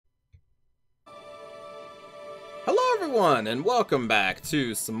everyone, and welcome back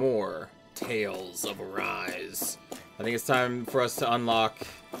to some more Tales of Arise. I think it's time for us to unlock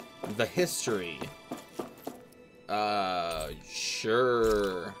the history.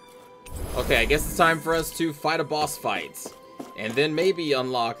 Sure. Okay, I guess it's time for us to fight a boss fight. And then maybe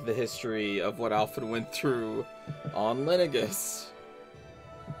unlock the history of what Alfred went through on Lenegis.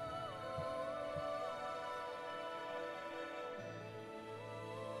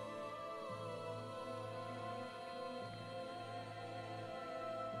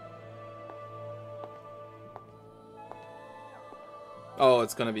 Oh,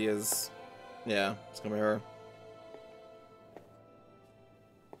 it's gonna be his... Yeah, it's gonna be her.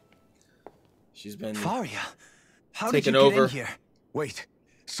 She's been Faria, how taken did you over. get in here? Wait,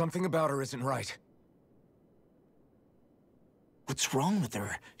 something about her isn't right. What's wrong with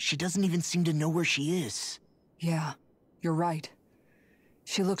her? She doesn't even seem to know where she is. Yeah, you're right.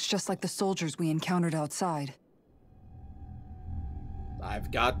 She looks just like the soldiers we encountered outside. I've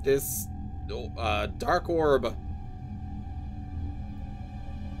got this dark orb.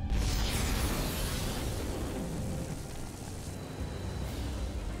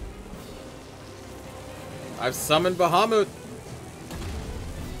 I've summoned Bahamut.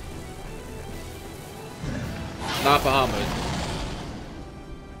 Not Bahamut.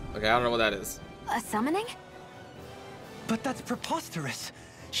 Okay, I don't know what that is. A summoning? But that's preposterous.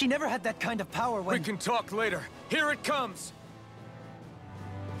 She never had that kind of power when... We can talk later. Here it comes.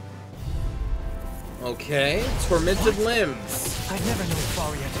 Okay, tormented limbs. I've never known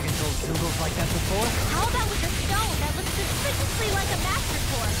Faria to control symbols like that before. How about with a stone that looks suspiciously like a master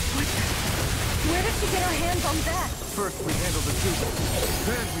core? Where did she get her hands on that? First we handle the people,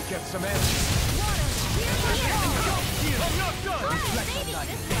 then we get some answers. I'm not done!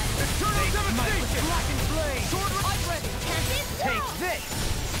 Eternal devastation! Black and flame! Sword I'm ready! Take this!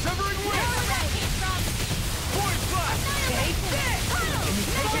 Severing wind! Void blast! Take this! Can you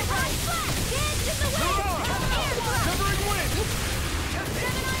take it? Severing wind!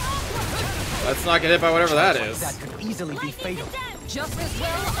 Let's not get hit by whatever that is. That could easily be fatal. Just as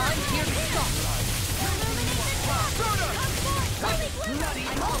well, I'm here to stop.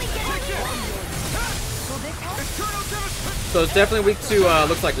 So it's definitely weak to,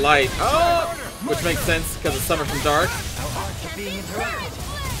 looks like light. Oh! Which makes sense, because it's summer from dark. Our arts are being interrupted.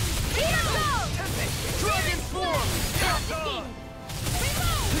 Dragon form!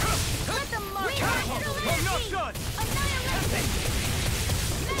 I'm not done!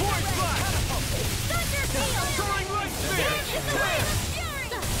 Void blast! Soaring light spear!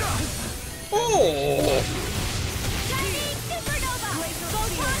 Oh!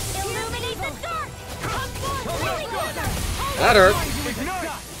 That hurt.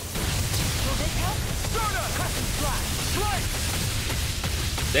 Ignite!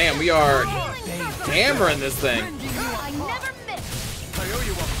 Damn, we are hammering this thing. I never miss. I owe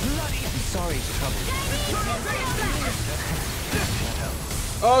you one. Sorry to trouble you.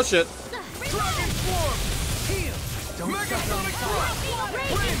 Oh shit. Dragon form! Heal! Don't Megasonic thrust!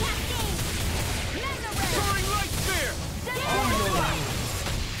 Wind! Soaring light spear!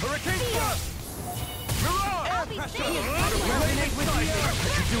 Hurricane thrust! Mirage! resonate with the earth.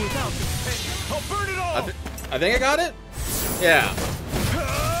 What you do without this? I'll burn it all! I think I got it? Yeah.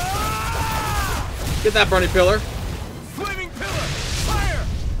 Get that burning pillar. Flaming pillar! Fire!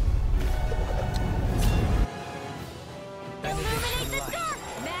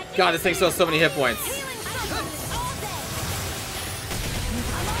 God, this thing still has so many hit points.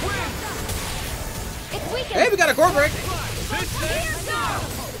 Hey, we got a core break.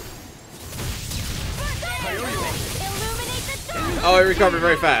 Oh, it recovered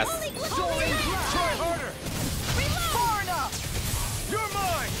very fast. Try harder! You're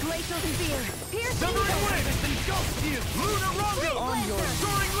mine! Severing wind! Lunar Rondo! On your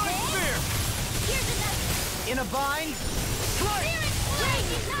Soaring light spear! in a bind.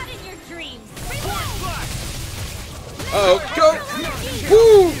 Void blast! Uh-oh, go!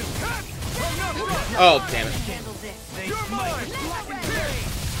 Woo! Oh, damn it. You're mine!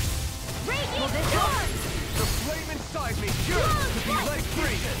 The flame inside me yearns to be let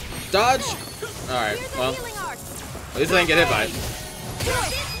free! Dodge. Alright, well, at least I didn't get hit by it.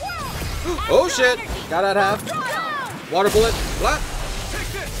 Oh shit! Got out half. Water bullet. Blah. Take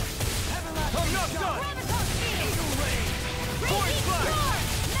this! I'm not done! Void blast!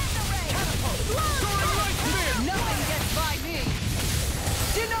 Soaring light spear! Nothing gets by me.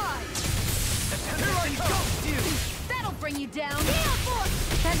 Denied. Here I come! That'll bring you down.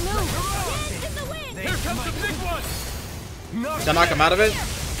 That move. Here comes the big one! Did I knock him out of it?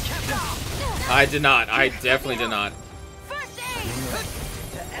 I did not. I definitely did not. First aid.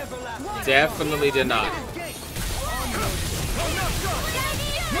 Definitely did not.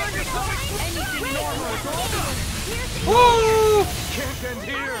 Woo! Can't end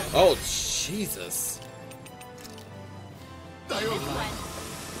here. Oh, Jesus.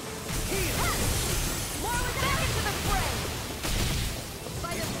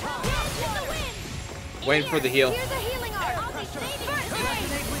 Waiting for the heal. Here's a healing art. I'll be saving you.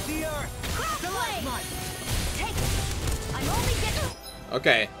 Resonate with the earth. Crossblade. Take it. I'm only getting.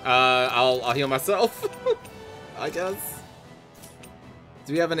 Okay, I'll heal myself. I guess.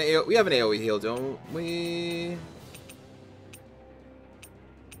 Do we have an AoE? We have an AoE heal, don't we?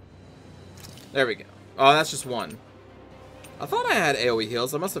 There we go. Oh, that's just one. I thought I had AoE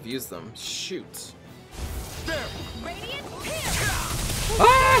heals. I must have used them. Shoot. Radiant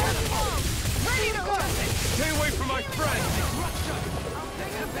Ah! Stay away from my friend.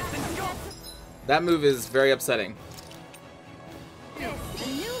 That move is very upsetting. A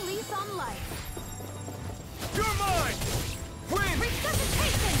new lease on life. You're mine. Win.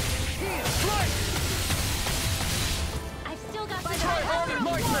 Resuscitation. Strike. I've still got Try harder,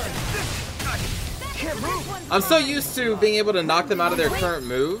 my friend. Can't move. I'm so used to being able to knock them out of their current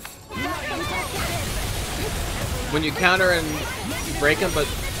move when you counter and break them, but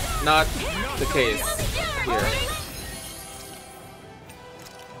not the case here.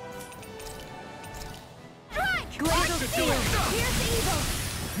 Glacial Steel. Here's evil.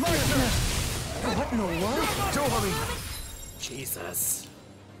 What in the world? Totally. Jesus.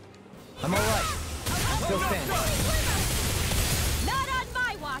 I'm alright. Still standing. Not on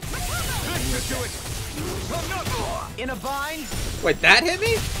my watch. This should do it. I'm not. In a bind. Wait, that hit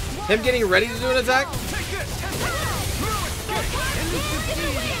me? Him getting ready to do an attack? Take this.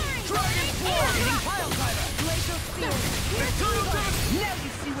 Glacial Steel. Now you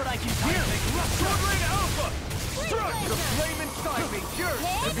see what I can do. Swordblade Alpha. Strike. The flame inside me. Yours.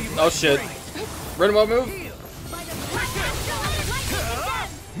 Oh shit. Renwell move?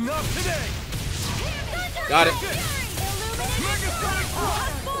 Not today. Got it. Megasonic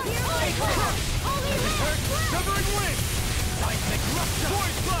Thrust. Severing Wind.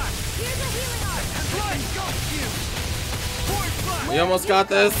 Void Flash. Void Flash. We almost got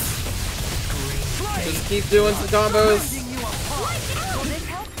this. Just keep doing some combos.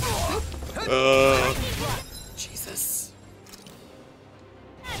 Jesus.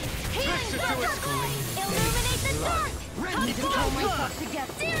 Illuminate the dark.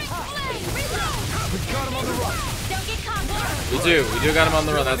 We've got him on the run. Don't get caught. We do got him on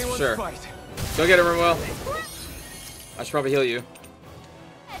the run, that's for sure. Go get him, Renwell. I should probably heal you.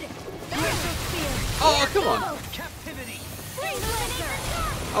 Oh, come on. Captivity.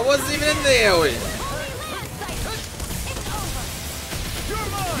 I wasn't even in the AoE.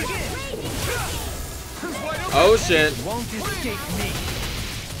 Oh shit. Won't escape me.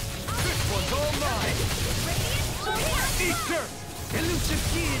 This one's all mine. Easter. Elusive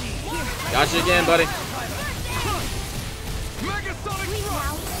deity. Got you again, buddy. Megasonic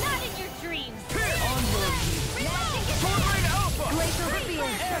Now, not in your dreams. Swordblade Alpha. Glacial Spear.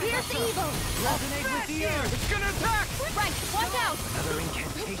 Here's evil. Resonate with the earth. It's gonna attack. Right, watch out. Another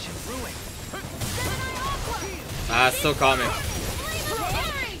incantation brewing. Ah, it still caught me.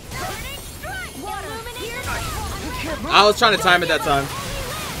 I was trying to time it that time.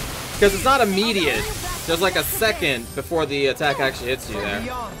 Because it's not immediate. There's like a second before the attack actually hits you there.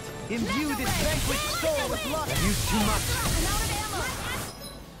 Beyond. Imbue this vanquished soul with love. Use too much.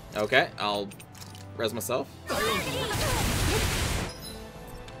 Okay, I'll res myself.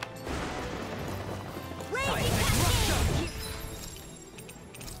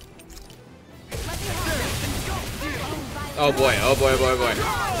 Oh boy, oh boy, oh boy, oh boy.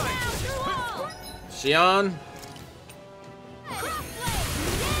 Xion.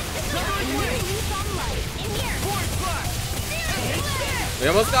 We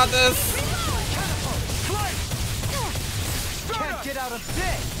almost got this. Can't get out of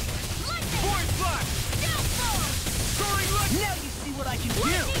bed. Void Flash. Soaring Legend. Now you see what I can do.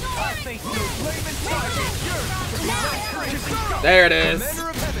 I'll face you. Flame inside me. Yours. There it is. Commander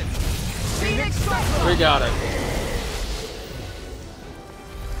of Heaven. We got it.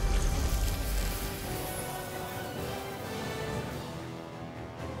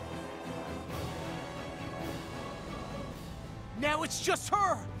 Now it's just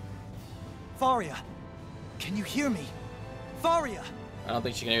her. Faria, can you hear me? Faria. I don't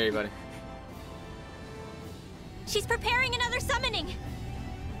think she can hear you, buddy. She's preparing another summoning.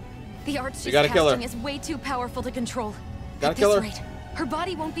 The arts she's gotta kill her. casting is way too powerful to control. Gotta At kill this her. rate, her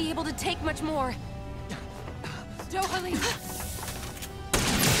body won't be able to take much more. Dohalim.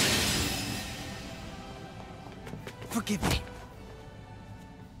 Forgive me.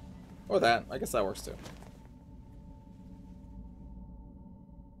 Or that. I guess that works too.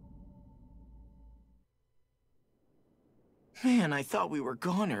 Man, I thought we were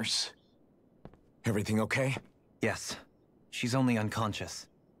goners. Everything okay? Yes. She's only unconscious.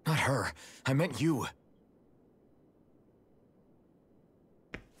 Not her. I meant you.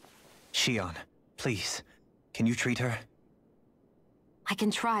 Shion, please. Can you treat her? I can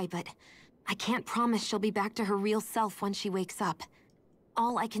try, but I can't promise she'll be back to her real self when she wakes up.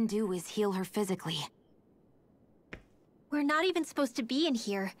 All I can do is heal her physically. We're not even supposed to be in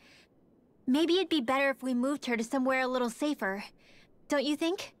here. Maybe it'd be better if we moved her to somewhere a little safer. Don't you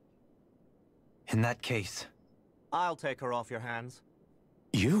think? In that case... I'll take her off your hands.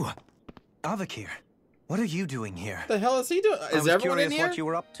 You? Avakir, what are you doing here? The hell is he doing? I Is was everyone in curious here? what you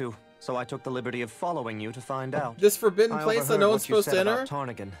were up to, so I took the liberty of following you to find out. This forbidden I place that overheard no one's what you supposed to said enter? about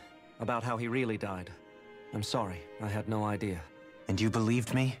Tarnigan, about how he really died. I'm sorry, I had no idea. And you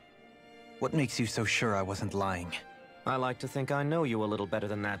believed me? What makes you so sure I wasn't lying? I like to think I know you a little better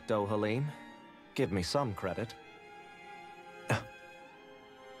than that, Dohalim. Give me some credit.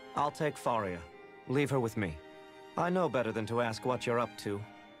 I'll take Faria. Leave her with me. I know better than to ask what you're up to.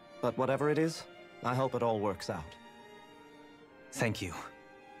 But whatever it is, I hope it all works out. Thank you.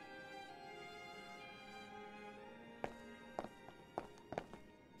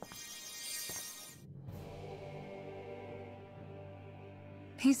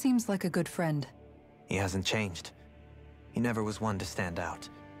 He seems like a good friend. He hasn't changed. He never was one to stand out.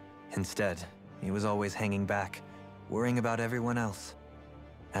 Instead, he was always hanging back, worrying about everyone else.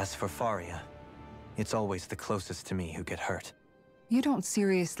 As for Faria, it's always the closest to me who get hurt. You don't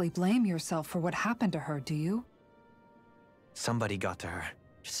seriously blame yourself for what happened to her, do you? Somebody got to her,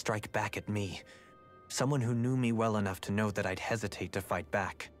 to strike back at me. Someone who knew me well enough to know that I'd hesitate to fight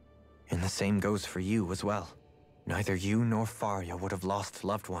back. And the same goes for you as well. Neither you nor Faria would have lost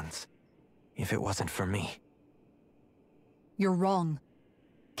loved ones, if it wasn't for me. You're wrong.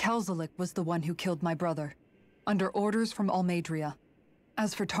 Kelzelik was the one who killed my brother, under orders from Almeidria.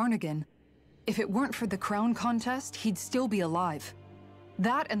 As for Tarnigan, if it weren't for the crown contest, he'd still be alive.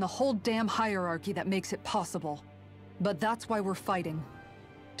 That and the whole damn hierarchy that makes it possible. But that's why we're fighting.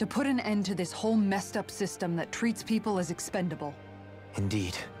 To put an end to this whole messed up system that treats people as expendable.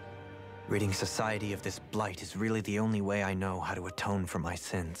 Indeed. Ridding society of this blight is really the only way I know how to atone for my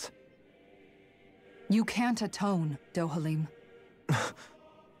sins. You can't atone, Dohalim.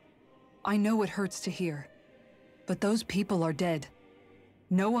 I know it hurts to hear, but those people are dead.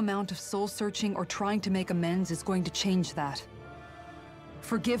 No amount of soul-searching or trying to make amends is going to change that.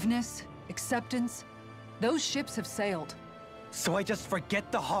 Forgiveness, acceptance, those ships have sailed. So I just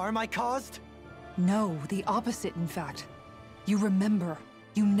forget the harm I caused? No, the opposite, in fact. You remember.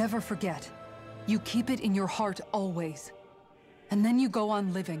 You never forget. You keep it in your heart always. And then you go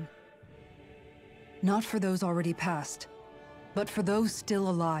on living. Not for those already passed, but for those still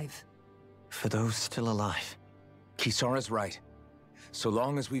alive. For those still alive. Kisara's right. So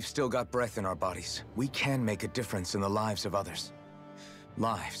long as we've still got breath in our bodies, we can make a difference in the lives of others.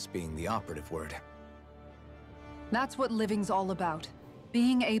 Lives being the operative word. That's what living's all about.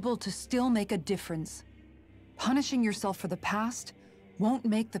 Being able to still make a difference. Punishing yourself for the past won't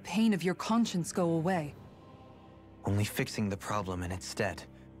make the pain of your conscience go away. Only fixing the problem in its stead.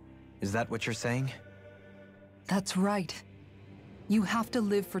 Is that what you're saying? That's right. You have to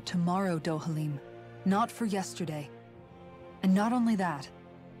live for tomorrow, Dohalim, not for yesterday. And not only that,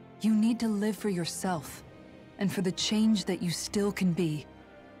 you need to live for yourself, and for the change that you still can be.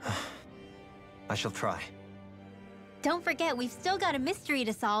 I shall try. Don't forget, we've still got a mystery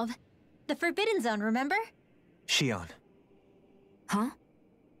to solve. The Forbidden Zone, remember? Shion, Huh?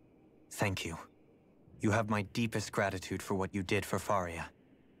 thank you. You have my deepest gratitude for what you did for Faria.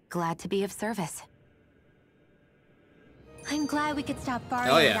 Glad to be of service. I'm glad we could stop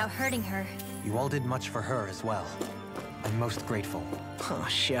Faria Oh, yeah. without hurting her. You all did much for her as well. I'm most grateful. Oh,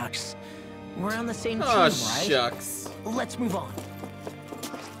 shucks. We're on the same team, Oh, right? shucks. Let's move on.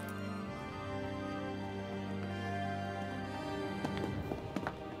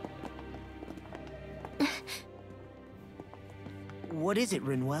 What is it,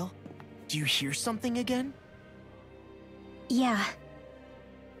 Rinwell? Do you hear something again? Yeah.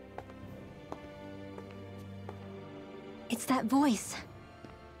 It's that voice.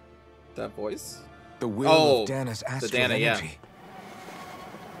 That voice? The will Oh, of Dana's the astral Dana, yeah. energy.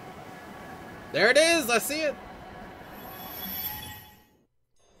 There it is! I see it!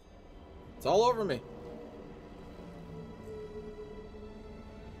 It's all over me.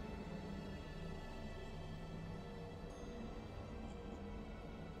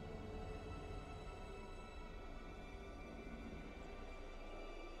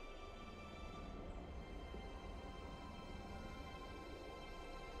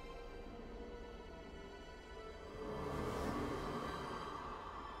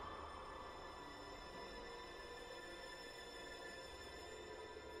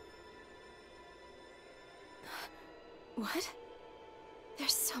 What?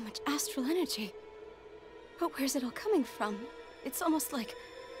 There's so much astral energy. But where's it all coming from? It's almost like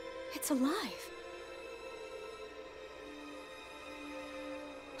it's alive.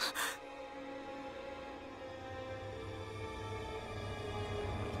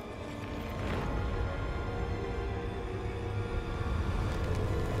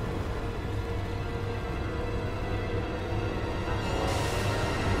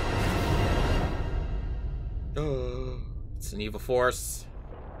 It's an evil force.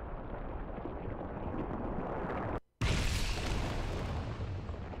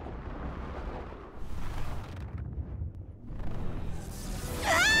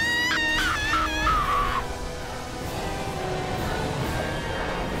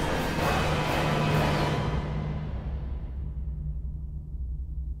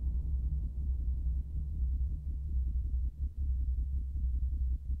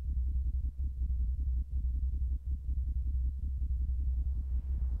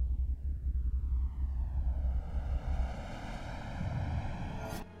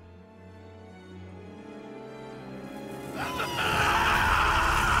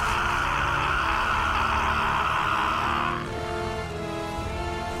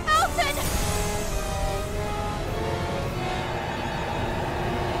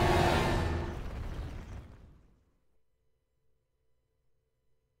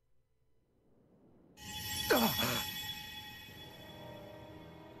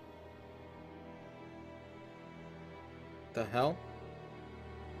 The hell?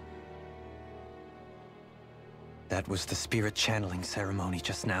 That was the spirit channeling ceremony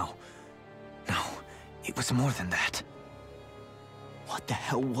just now. No, it was more than that. What the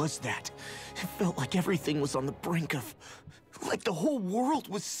hell was that? It felt like everything was on the brink of... like the whole world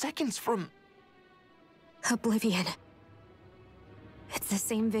was seconds from... Oblivion. It's the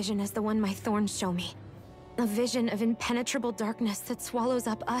same vision as the one my thorns show me. A vision of impenetrable darkness that swallows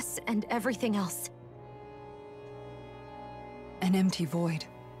up us and everything else. An empty void.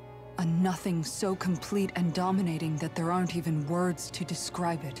 A nothing so complete and dominating that there aren't even words to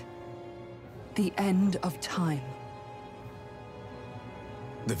describe it. The end of time.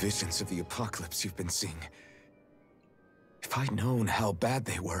 The visions of the apocalypse you've been seeing. If I'd known how bad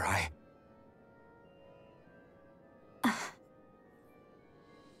they were,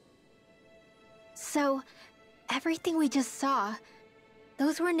 So, everything we just saw,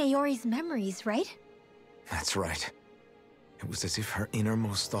 those were Naori's memories, right? That's right. It was as if her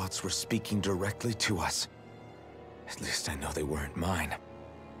innermost thoughts were speaking directly to us. At least I know they weren't mine.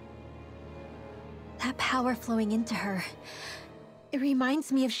 That power flowing into her. It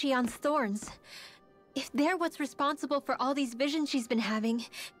reminds me of Shionne's thorns. If they're what's responsible for all these visions she's been having,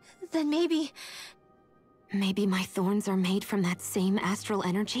 then maybe... Maybe my thorns are made from that same astral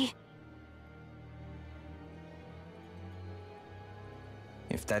energy?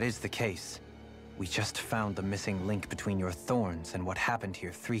 If that is the case, we just found the missing link between your thorns and what happened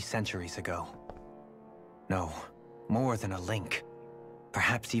here 3 centuries ago. No, more than a link.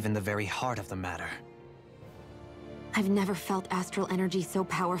 Perhaps even the very heart of the matter. I've never felt astral energy so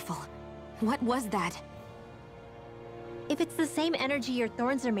powerful. What was that? If it's the same energy your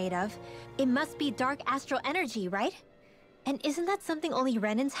thorns are made of, it must be dark astral energy, right? And isn't that something only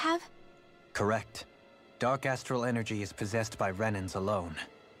Renans have? Correct. Dark astral energy is possessed by Renans alone.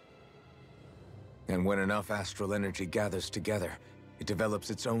 And when enough astral energy gathers together, it develops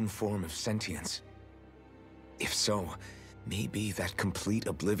its own form of sentience. If so, maybe that complete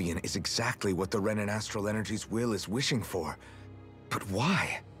oblivion is exactly what the Renan astral energy's will is wishing for. But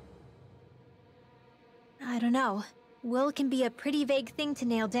why? I don't know. Will can be a pretty vague thing to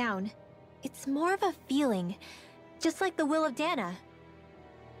nail down. It's more of a feeling, just like the will of Dana.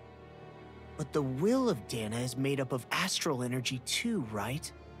 But the will of Dana is made up of astral energy too, right?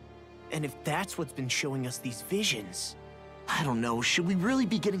 And if that's what's been showing us these visions... I don't know, should we really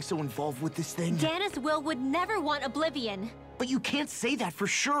be getting so involved with this thing? Dana's will would never want oblivion. But you can't say that for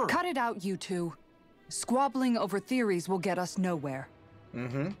sure! Cut it out, you two. Squabbling over theories will get us nowhere.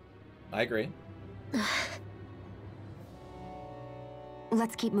 I agree.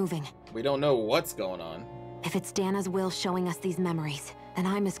 Let's keep moving. We don't know what's going on. If it's Dana's will showing us these memories, then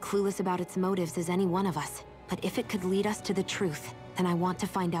I'm as clueless about its motives as any one of us. But if it could lead us to the truth, then I want to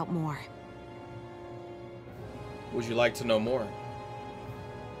find out more. Would you like to know more?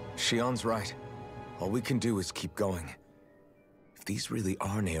 Shionne's right. All we can do is keep going. If these really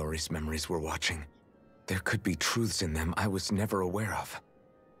are Naori's memories we're watching, there could be truths in them I was never aware of.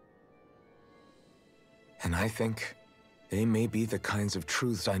 And I think they may be the kinds of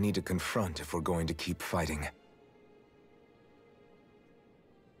truths I need to confront if we're going to keep fighting.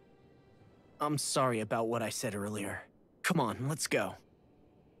 I'm sorry about what I said earlier. Come on, let's go.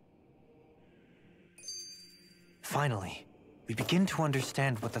 Finally, we begin to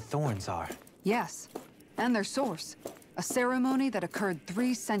understand what the Thorns are. Yes, and their source. A ceremony that occurred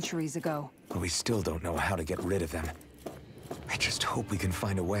 3 centuries ago. But we still don't know how to get rid of them. I just hope we can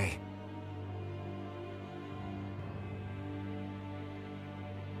find a way.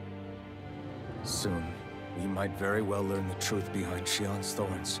 Soon, we might very well learn the truth behind Shionne's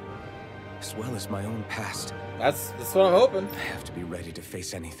thorns, as well as my own past. That's what I'm hoping. I have to be ready to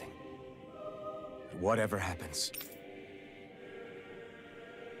face anything. Whatever happens.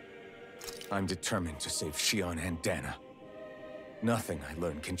 I'm determined to save Shionne and Dana. Nothing I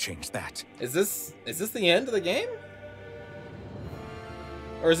learn can change that. Is this the end of the game?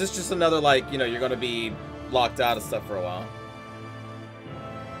 Or is this just another, like, you know, you're gonna be locked out of stuff for a while?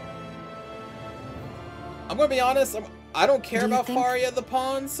 I'm gonna be honest, I don't care about Faria the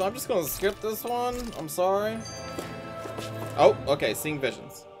Pawn, so I'm just gonna skip this one. I'm sorry. Oh, okay, seeing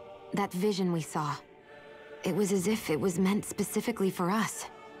visions. That vision we saw. It was as if it was meant specifically for us.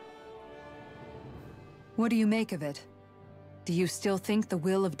 What do you make of it? Do you still think the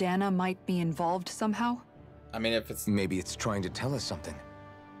will of Dana might be involved somehow? I mean, if it's... Maybe it's trying to tell us something.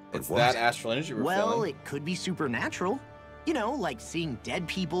 It's that astral energy we're feeling. It could be supernatural. You know, like seeing dead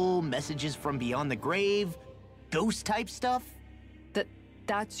people, messages from beyond the grave, ghost-type stuff.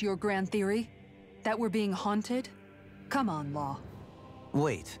 That's your grand theory? That we're being haunted? Come on, Law.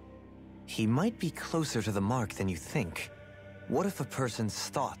 Wait. He might be closer to the mark than you think. What if a person's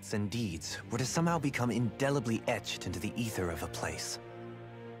thoughts and deeds were to somehow become indelibly etched into the ether of a place?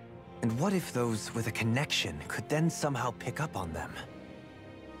 And what if those with a connection could then somehow pick up on them?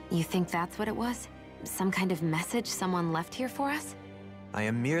 You think that's what it was? Some kind of message someone left here for us? I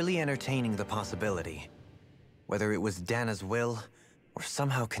am merely entertaining the possibility. Whether it was Dana's will, or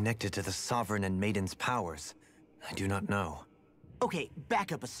somehow connected to the Sovereign and Maiden's powers, I do not know. Okay,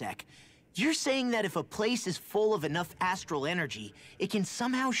 back up a sec. You're saying that if a place is full of enough astral energy, it can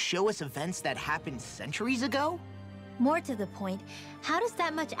somehow show us events that happened centuries ago? More to the point, how does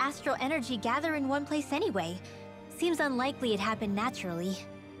that much astral energy gather in one place anyway? Seems unlikely it happened naturally.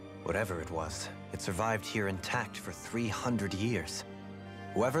 Whatever it was, it survived here intact for 300 years.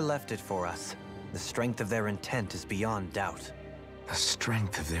 Whoever left it for us, the strength of their intent is beyond doubt. The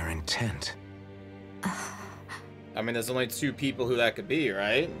strength of their intent? I mean, there's only 2 people who that could be,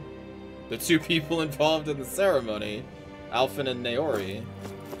 right? The 2 people involved in the ceremony, Alphen and Naori.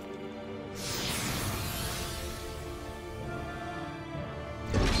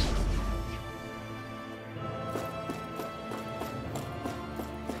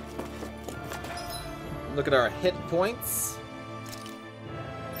 Look at our hit points.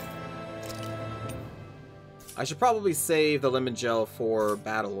 I should probably save the lemon gel for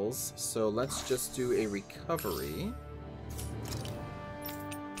battles, so let's just do a recovery.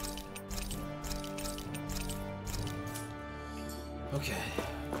 Okay.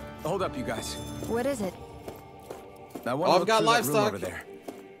 Hold up, you guys. What is it? I want to look through that room over there.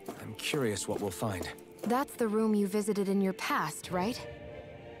 I'm curious what we'll find. That's the room you visited in your past, right?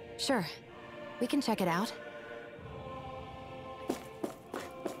 Sure. We can check it out.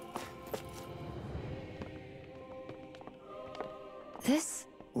 This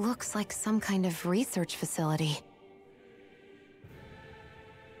looks like some kind of research facility.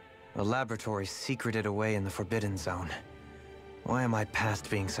 A laboratory secreted away in the Forbidden Zone. Why am I past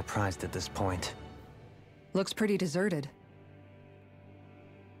being surprised at this point? Looks pretty deserted.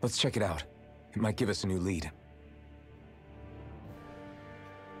 Let's check it out. It might give us a new lead.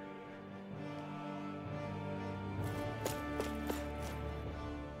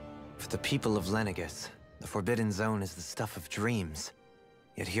 For the people of Lenegis, the Forbidden Zone is the stuff of dreams.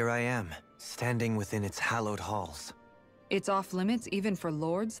 Yet here I am, standing within its hallowed halls. It's off limits even for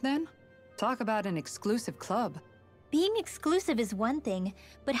lords, then? Talk about an exclusive club. Being exclusive is one thing,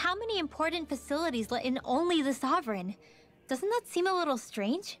 but how many important facilities let in only the Sovereign? Doesn't that seem a little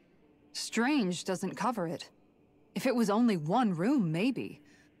strange? Strange doesn't cover it. If it was only one room, maybe.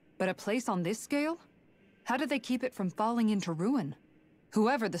 But a place on this scale? How do they keep it from falling into ruin?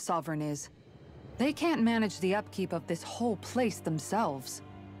 Whoever the Sovereign is, they can't manage the upkeep of this whole place themselves.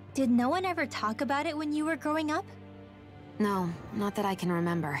 Did no one ever talk about it when you were growing up? No, not that I can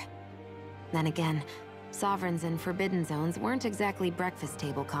remember. Then again, Sovereigns and Forbidden Zones weren't exactly breakfast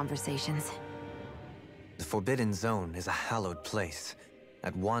table conversations. The Forbidden Zone is a hallowed place,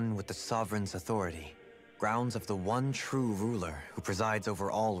 at one with the Sovereign's authority, grounds of the one true ruler who presides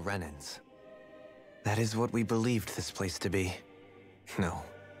over all Renans. That is what we believed this place to be. No,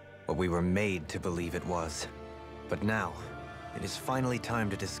 what we were made to believe it was. But now, it is finally time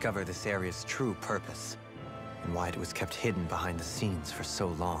to discover this area's true purpose. and why it was kept hidden behind the scenes for so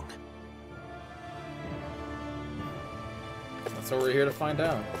long. That's what we're here to find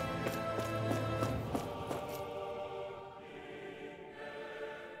out.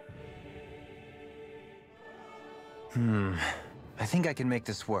 I think I can make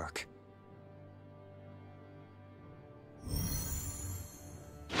this work.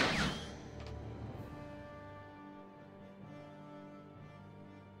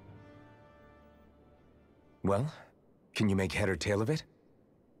 Well, can you make head or tail of it?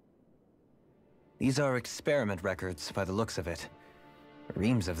 These are experiment records, by the looks of it.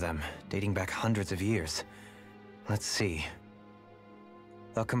 Reams of them, dating back hundreds of years. Let's see.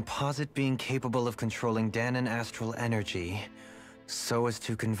 A composite being capable of controlling Dahnan astral energy so as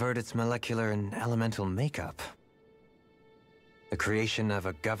to convert its molecular and elemental makeup. The creation of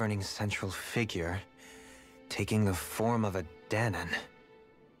a governing central figure, taking the form of a Dahnan.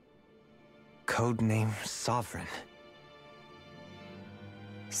 Codename Sovereign.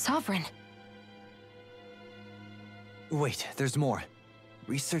 Sovereign. Wait, there's more.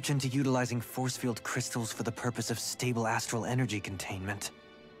 Research into utilizing force field crystals for the purpose of stable astral energy containment.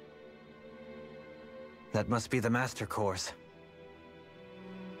 That must be the Master Cores.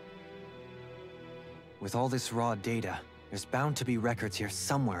 With all this raw data, there's bound to be records here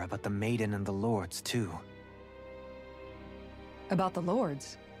somewhere about the Maiden and the Lords, too. About the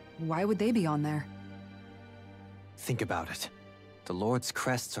Lords? Why would they be on there? Think about it. The Lord's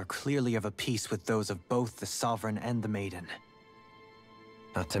crests are clearly of a piece with those of both the Sovereign and the Maiden.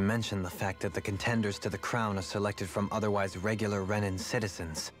 Not to mention the fact that the contenders to the crown are selected from otherwise regular Renan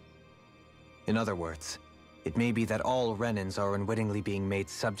citizens. In other words, it may be that all Renans are unwittingly being made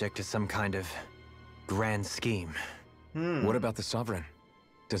subject to some kind of grand scheme. What about the Sovereign?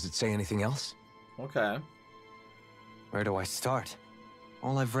 Does it say anything else? Okay. Where do I start?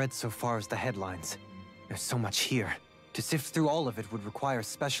 All I've read so far is the headlines. There's so much here. To sift through all of it would require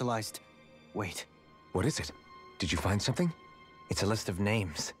specialized... Wait. What is it? Did you find something? It's a list of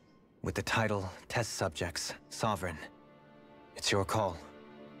names, with the title Test Subjects, Sovereign. It's your call.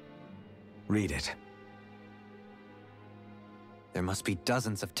 Read it. There must be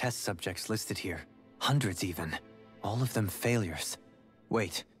dozens of test subjects listed here. Hundreds even. All of them failures.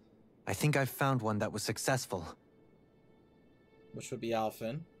 Wait. I think I've found one that was successful. Which would be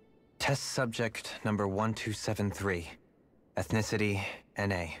Alphen. Test subject number 1273. Ethnicity,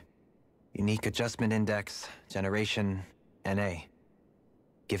 NA. Unique Adjustment Index, Generation, NA.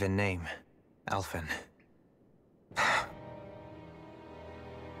 Given name, Alphen.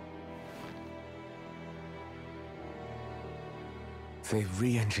 They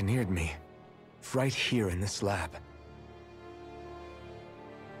re-engineered me. Right here in this lab.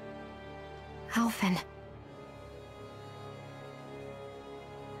 Alphen.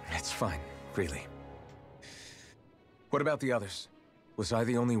 It's fine, really. What about the others? Was I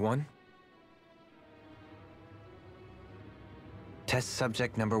the only one? Test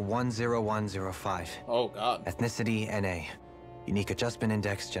subject number 10105. Oh, God. Ethnicity, NA. Unique Adjustment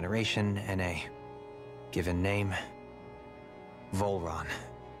Index, Generation, NA. Given name, Volron.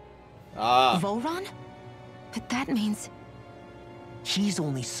 Ah. Volron? But that means... He's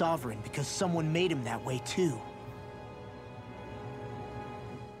only Sovereign because someone made him that way too.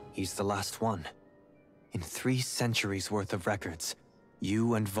 He's the last one. In 3 centuries worth of records,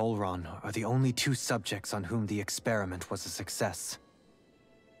 you and Volron are the only 2 subjects on whom the experiment was a success.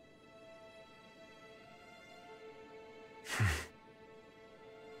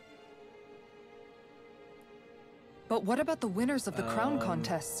 But what about the winners of the crown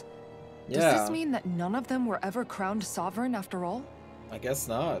contests? Does Yeah. this mean that none of them were ever crowned sovereign after all? I guess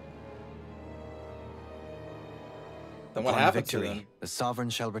not. Then what Upon happened to victory, them? the Sovereign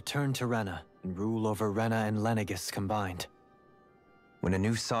shall return to Rena and rule over Rena and Lenegis combined. When a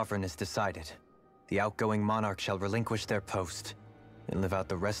new Sovereign is decided, the outgoing monarch shall relinquish their post and live out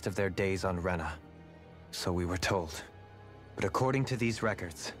the rest of their days on Rena. So we were told. But according to these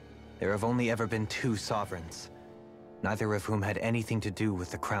records, there have only ever been 2 Sovereigns, neither of whom had anything to do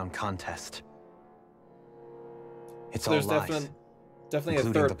with the crown contest. It's all There's lies, definitely a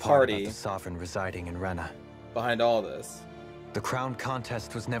including the third part about party the Sovereign residing in Rena. behind all this. The crown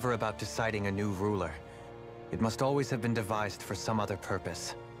contest was never about deciding a new ruler. It must always have been devised for some other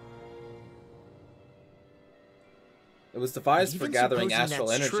purpose. It was devised for Even gathering supposing astral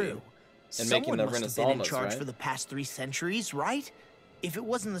that's energy true, and making the someone must have been in Renaissance, charge right? for the past 3 centuries, right? If it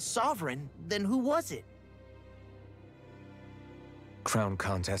wasn't the Sovereign, then who was it? Crown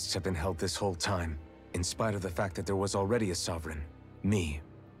contests have been held this whole time, in spite of the fact that there was already a Sovereign. Me.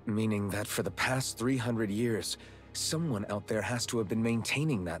 Meaning that for the past 300 years, someone out there has to have been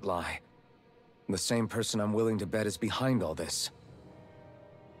maintaining that lie. The same person I'm willing to bet is behind all this.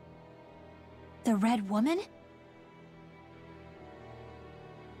 The Red Woman?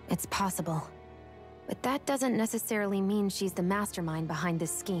 It's possible. But that doesn't necessarily mean she's the mastermind behind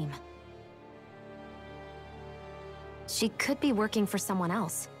this scheme. She could be working for someone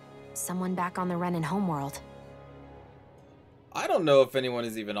else. Someone back on the Renan homeworld. I don't know if anyone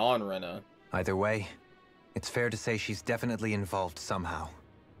is even on Rena. Either way, it's fair to say she's definitely involved somehow.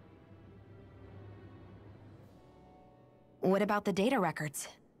 What about the data records?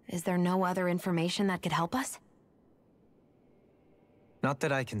 Is there no other information that could help us? Not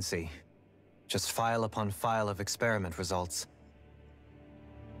that I can see. Just file upon file of experiment results.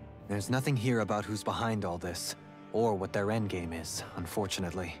 There's nothing here about who's behind all this, or what their endgame is,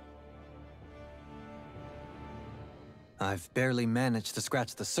 unfortunately. I've barely managed to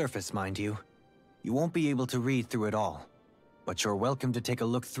scratch the surface, mind you. You won't be able to read through it all, but you're welcome to take a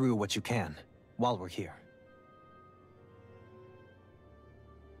look through what you can, while we're here.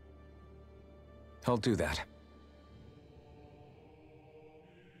 I'll do that.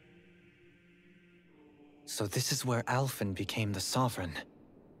 So this is where Alphen became the Sovereign.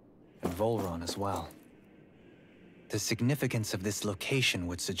 And Volron as well. The significance of this location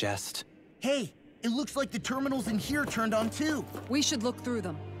would suggest... Hey, it looks like the terminals in here turned on too. We should look through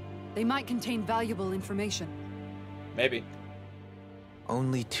them. They might contain valuable information. Maybe.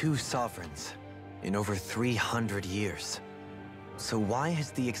 Only 2 Sovereigns in over 300 years. So why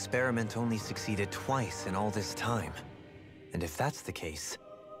has the experiment only succeeded twice in all this time? And if that's the case,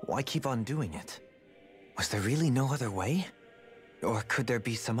 why keep on doing it? Was there really no other way? Or could there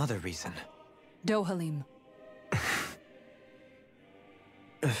be some other reason? Dohalim.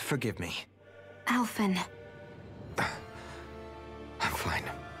 Forgive me. Alphen. I'm fine.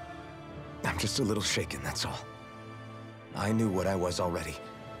 I'm just a little shaken, that's all. I knew what I was already,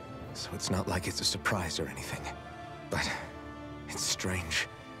 so it's not like it's a surprise or anything. But it's strange.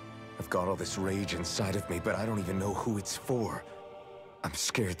 I've got all this rage inside of me, but I don't even know who it's for. I'm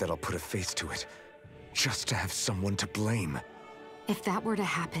scared that I'll put a face to it, just to have someone to blame. If that were to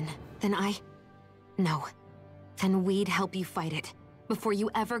happen, then No. Then we'd help you fight it, before you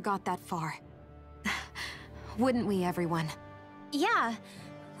ever got that far. Wouldn't we, everyone? Yeah.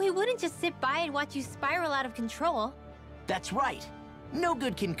 We wouldn't just sit by and watch you spiral out of control. That's right. No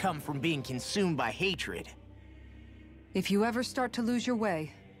good can come from being consumed by hatred. If you ever start to lose your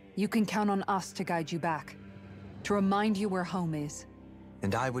way, you can count on us to guide you back. To remind you where home is.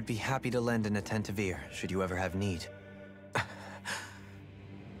 And I would be happy to lend an attentive ear, should you ever have need.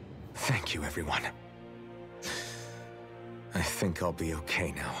 Thank you, everyone. I think I'll be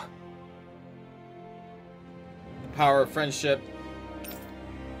okay now. Power of friendship.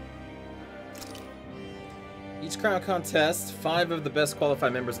 Each crown contest, 5 of the best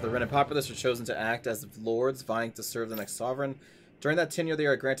qualified members of the Renan populace are chosen to act as lords vying to serve the next sovereign. During that tenure, they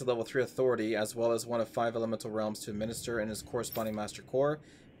are granted level 3 authority, as well as one of 5 elemental realms to administer in his corresponding master core.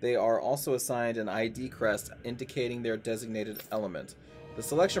 They are also assigned an ID crest indicating their designated element. The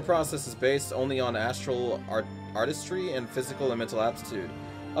selection process is based only on astral artistry and physical and mental aptitude.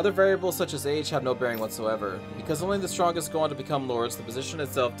 Other variables such as age have no bearing whatsoever. Because only the strongest go on to become lords, the position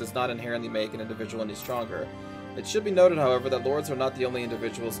itself does not inherently make an individual any stronger. It should be noted, however, that lords are not the only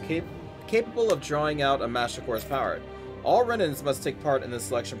individuals capable of drawing out a master core's power. All Renans must take part in the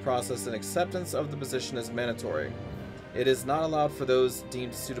selection process, and acceptance of the position is mandatory. It is not allowed for those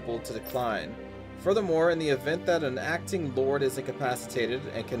deemed suitable to decline. Furthermore, in the event that an acting lord is incapacitated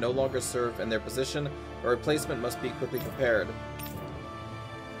and can no longer serve in their position, a replacement must be quickly prepared.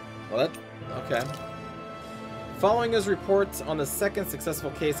 Well, okay. Following is report on the second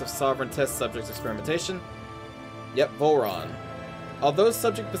successful case of Sovereign Test Subjects experimentation. Yep, Volron. Although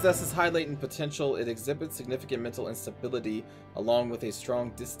subject possesses high latent potential, it exhibits significant mental instability along with a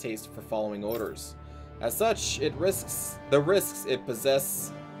strong distaste for following orders. As such, the risks it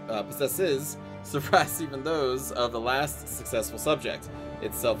possesses surpass even those of the last successful subject,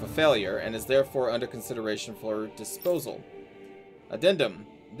 itself a failure, and is therefore under consideration for disposal. Addendum.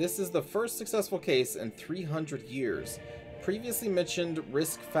 This is the first successful case in 300 years. Previously mentioned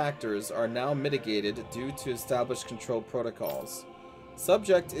risk factors are now mitigated due to established control protocols.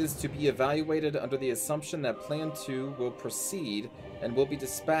 Subject is to be evaluated under the assumption that Plan 2 will proceed and will be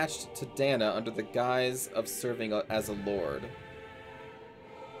dispatched to Dana under the guise of serving as a lord.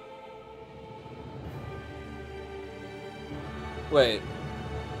 Wait.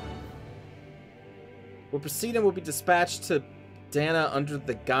 Will proceed and will be dispatched to Dana under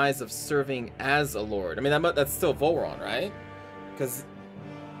the guise of serving as a lord. I mean, that's still Volron, right? Because...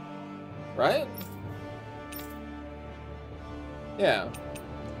 Right? Yeah.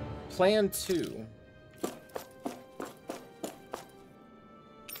 Plan 2.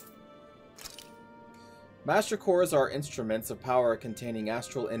 Master cores are instruments of power containing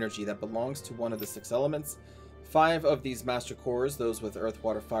astral energy that belongs to one of the 6 elements. 5 of these master cores, those with earth,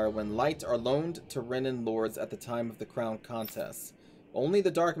 water, fire, wind, light, are loaned to Renan lords at the time of the crown contests. Only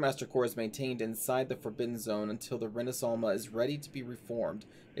the Dark Master Core is maintained inside the Forbidden Zone until the Renis Alma is ready to be reformed,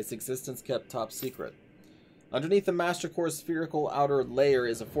 its existence kept top secret. Underneath the Master Core's spherical outer layer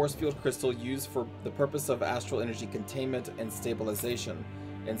is a force field crystal used for the purpose of astral energy containment and stabilization.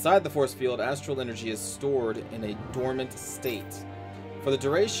 Inside the force field, astral energy is stored in a dormant state. For the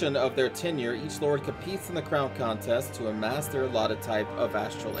duration of their tenure, each lord competes in the crown contest to amass their allotted type of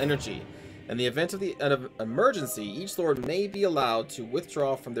astral energy. In the event of an emergency, each lord may be allowed to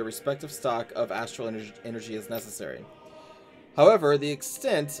withdraw from their respective stock of astral energy as necessary. However, the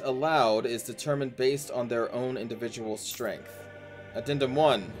extent allowed is determined based on their own individual strength. Addendum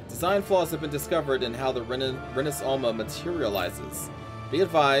 1. Design flaws have been discovered in how the Renis Alma materializes. Be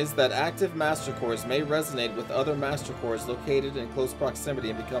advised that active Master Cores may resonate with other Master Cores located in close proximity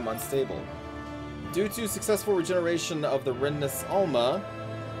and become unstable. Due to successful regeneration of the Renis Alma,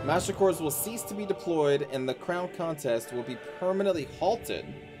 Master Cores will cease to be deployed and the crown contest will be permanently halted.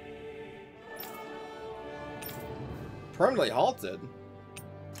 Permanently halted?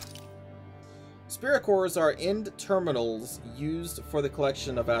 Spirit Cores are end terminals used for the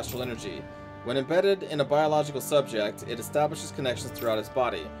collection of astral energy. When embedded in a biological subject, it establishes connections throughout its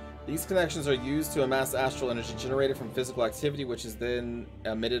body. These connections are used to amass astral energy generated from physical activity, which is then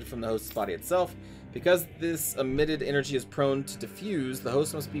emitted from the host's body itself. Because this emitted energy is prone to diffuse, the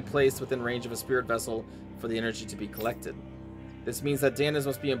host must be placed within range of a spirit vessel for the energy to be collected. This means that Danas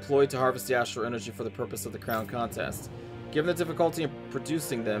must be employed to harvest the astral energy for the purpose of the crown contest. Given the difficulty in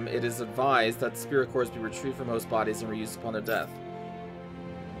producing them, it is advised that spirit cores be retrieved from host bodies and reused upon their death.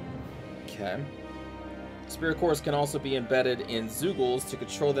 Okay. Spirit cores can also be embedded in Zeugles to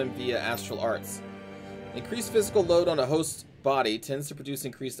control them via astral arts. Increased physical load on a host body tends to produce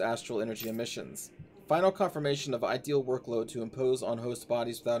increased astral energy emissions. Final confirmation of ideal workload to impose on host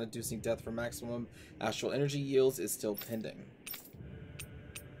bodies without inducing death for maximum astral energy yields is still pending.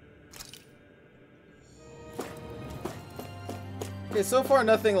 Okay, so far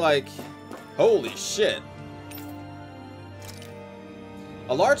nothing like... Holy shit.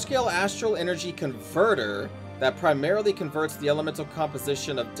 A large-scale astral energy converter that primarily converts the elemental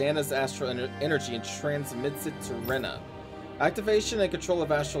composition of Dana's astral energy and transmits it to Rena. Activation and control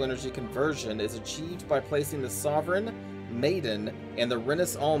of astral energy conversion is achieved by placing the Sovereign, Maiden, and the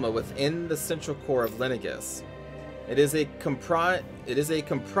Renis Alma within the central core of Lenegis. It is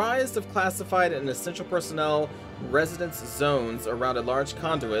comprised of classified and essential personnel residence zones around a large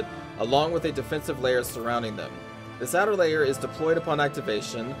conduit, along with a defensive layer surrounding them. This outer layer is deployed upon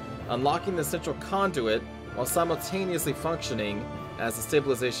activation, unlocking the central conduit while simultaneously functioning as a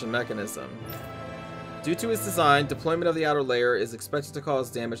stabilization mechanism. Due to its design, deployment of the outer layer is expected to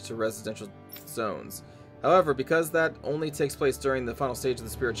cause damage to residential zones. However, because that only takes place during the final stage of the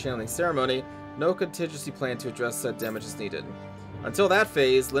spirit channeling ceremony, no contingency plan to address said damage is needed. Until that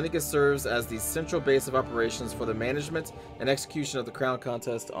phase, Lenegis serves as the central base of operations for the management and execution of the crown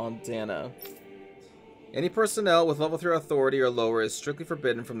contest on Dana. Any personnel with level 3 authority or lower is strictly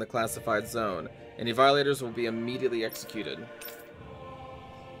forbidden from the classified zone. Any violators will be immediately executed.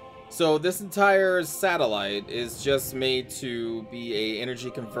 So this entire satellite is just made to be a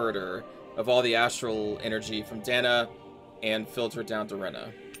energy converter of all the astral energy from Dana and filter it down to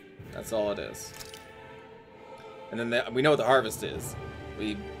Rena. That's all it is. And then we know what the harvest is.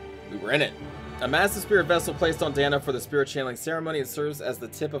 We were in it. A massive spirit vessel placed on Dana for the spirit channeling ceremony. It serves as the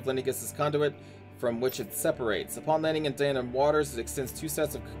tip of Lenegis' conduit from which it separates. Upon landing in Dana waters, it extends 2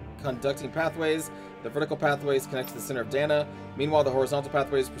 sets of conducting pathways. The vertical pathways connect to the center of Dana. Meanwhile, the horizontal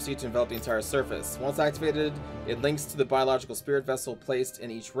pathways proceed to envelop the entire surface. Once activated, it links to the biological spirit vessel placed in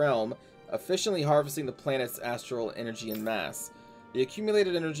each realm, efficiently harvesting the planet's astral energy en masse. The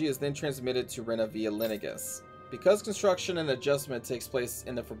accumulated energy is then transmitted to Rena via Lenegis. Because construction and adjustment takes place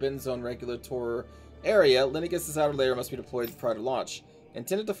in the Forbidden Zone regulator area, Lenegis' outer layer must be deployed prior to launch.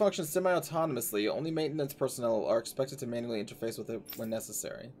 Intended to function semi-autonomously, only maintenance personnel are expected to manually interface with it when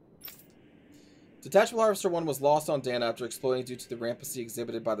necessary. Detachable Harvester 1 was lost on Dana after exploding due to the rampancy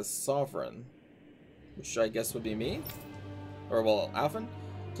exhibited by the Sovereign. Which I guess would be me? Or, well, Alphen?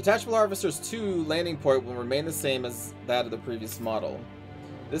 Detachable Harvester's 2 landing point will remain the same as that of the previous model.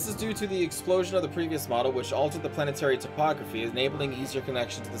 This is due to the explosion of the previous model, which altered the planetary topography, enabling easier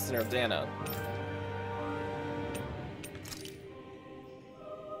connection to the center of Dana.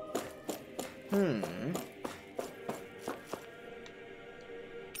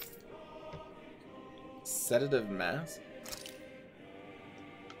 sedative mask?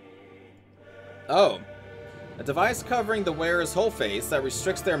 Oh. A device covering the wearer's whole face that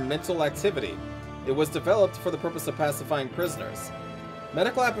restricts their mental activity. It was developed for the purpose of pacifying prisoners.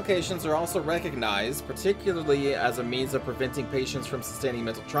 Medical applications are also recognized, particularly as a means of preventing patients from sustaining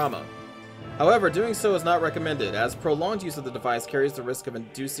mental trauma. However, doing so is not recommended, as prolonged use of the device carries the risk of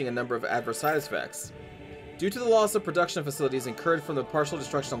inducing a number of adverse side effects. Due to the loss of production facilities incurred from the partial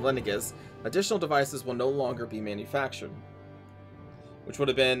destruction of Lenegis, additional devices will no longer be manufactured. Which would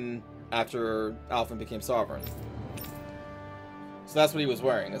have been after Alphen became sovereign. So that's what he was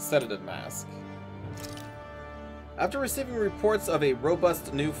wearing, a sedative mask. After receiving reports of a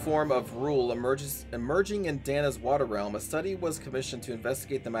robust new form of rule emerging in Dana's water realm, a study was commissioned to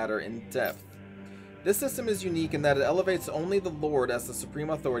investigate the matter in depth. This system is unique in that it elevates only the Lord as the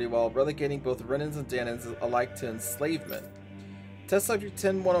supreme authority while relegating both Renans and Danans alike to enslavement. Test Subject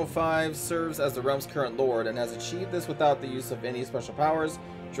 10105 serves as the realm's current Lord and has achieved this without the use of any special powers,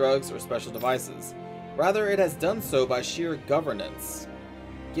 drugs, or special devices. Rather, it has done so by sheer governance.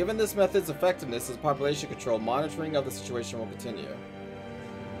 Given this method's effectiveness as population control, monitoring of the situation will continue.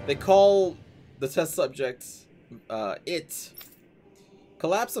 They call the test subject IT.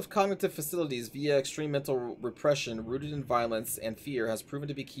 Collapse of cognitive facilities via extreme mental repression rooted in violence and fear has proven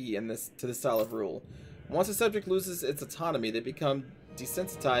to be key to this style of rule. Once a subject loses its autonomy, they become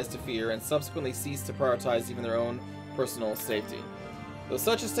desensitized to fear and subsequently cease to prioritize even their own personal safety. Though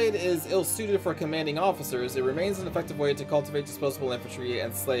such a state is ill-suited for commanding officers, it remains an effective way to cultivate disposable infantry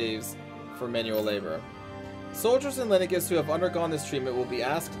and slaves for manual labor. Soldiers in Lenegis who have undergone this treatment will be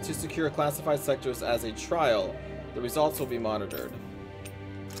asked to secure classified sectors as a trial. The results will be monitored.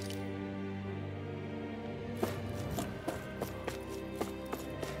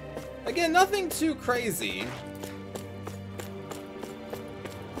 Again, nothing too crazy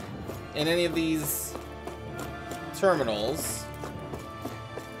in any of these terminals.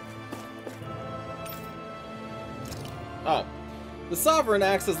 Oh. The Sovereign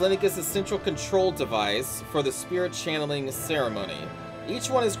acts as Lenegis' central control device for the spirit channeling ceremony. Each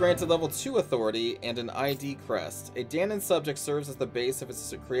one is granted level 2 authority and an ID crest. A Danan subject serves as the base of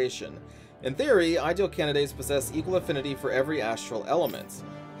its creation. In theory, ideal candidates possess equal affinity for every astral element.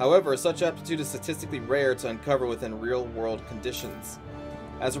 However, such aptitude is statistically rare to uncover within real-world conditions.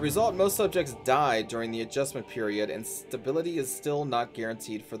 As a result, most subjects die during the adjustment period, and stability is still not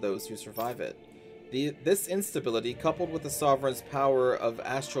guaranteed for those who survive it. This instability, coupled with the Sovereign's power of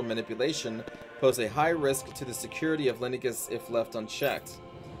astral manipulation, pose a high risk to the security of Lenegis if left unchecked.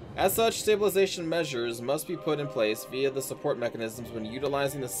 As such, stabilization measures must be put in place via the support mechanisms when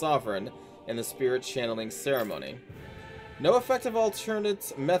utilizing the Sovereign in the spirit channeling ceremony. No effective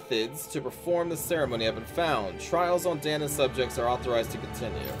alternate methods to perform the ceremony have been found. Trials on Danan subjects are authorized to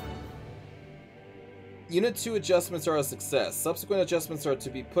continue. Unit 2 adjustments are a success. Subsequent adjustments are to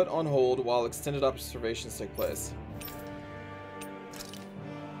be put on hold while extended observations take place.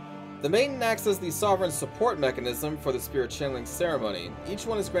 The Maiden acts as the Sovereign support mechanism for the spirit channeling ceremony. Each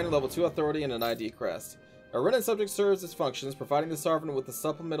one is granted level 2 authority and an ID crest. A Renan subject serves its functions, providing the Sovereign with the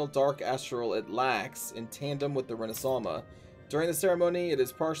supplemental dark astral it lacks in tandem with the Renasalma. During the ceremony, it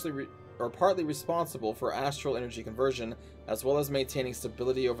is partly responsible for astral energy conversion, as well as maintaining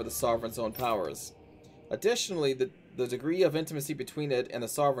stability over the Sovereign's own powers. Additionally, the degree of intimacy between it and the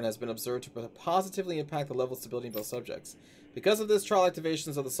Sovereign has been observed to positively impact the level of stability in both subjects. Because of this, trial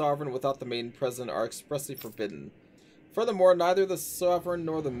activations of the Sovereign without the Maiden present are expressly forbidden. Furthermore, neither the Sovereign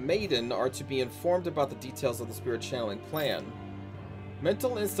nor the Maiden are to be informed about the details of the spirit channeling plan.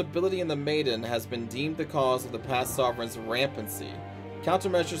 Mental instability in the Maiden has been deemed the cause of the past Sovereign's rampancy.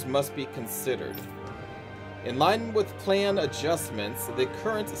 Countermeasures must be considered. In line with plan adjustments, the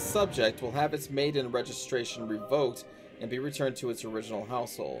current subject will have its Maiden registration revoked and be returned to its original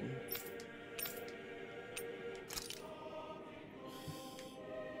household.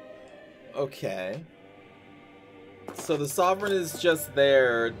 Okay. So the Sovereign is just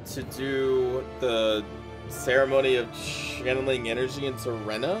there to do the ceremony of channeling energy into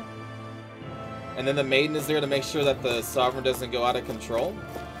Rena? And then the Maiden is there to make sure that the Sovereign doesn't go out of control?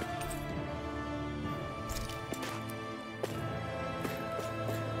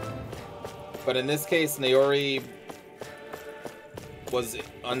 But in this case, Naori was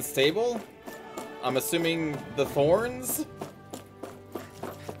unstable? I'm assuming the thorns?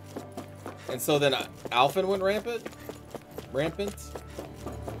 And so then Alphen went rampant?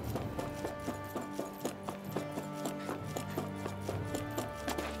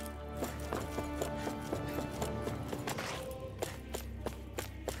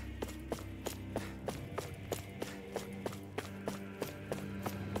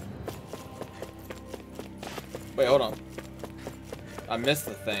 Wait, hold on. I missed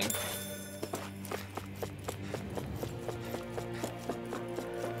the thing.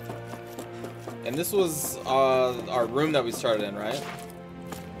 And this was our room that we started in, right?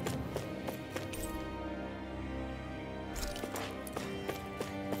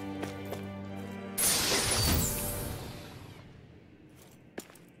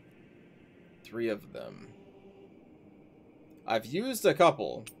 Three of them. I've used a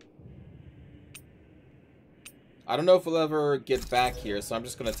couple. I don't know if we'll ever get back here, so I'm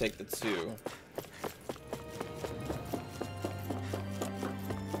just gonna take the 2.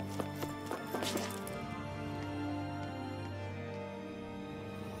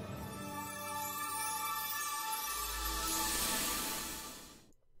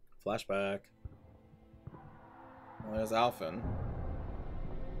 Flashback. Well, there's Alphen.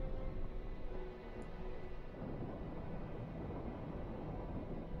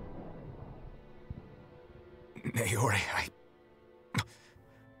 Naori, I...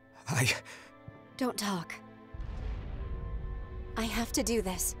 Don't talk. I have to do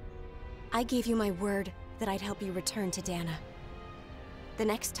this. I gave you my word that I'd help you return to Dahna. The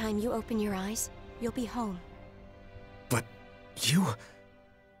next time you open your eyes, you'll be home. But you...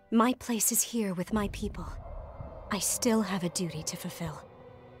 My place is here with my people. I still have a duty to fulfill.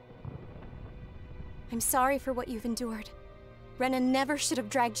 I'm sorry for what you've endured. Rena never should have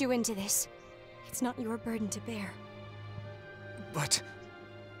dragged you into this. It's not your burden to bear. But...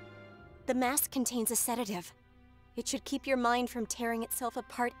 The mask contains a sedative. It should keep your mind from tearing itself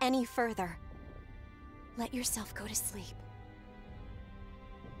apart any further. Let yourself go to sleep.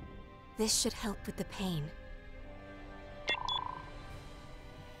 This should help with the pain.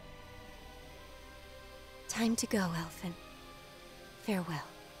 Time to go, Alphen. Farewell.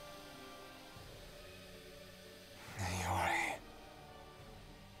 Naori...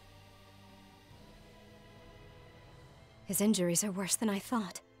 His injuries are worse than I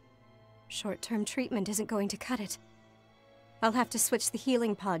thought. Short-term treatment isn't going to cut it. I'll have to switch the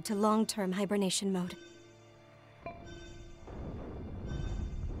healing pod to long-term hibernation mode.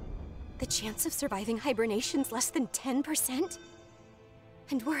 The chance of surviving hibernation's less than 10%?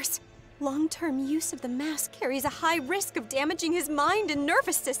 And worse, long-term use of the mask carries a high risk of damaging his mind and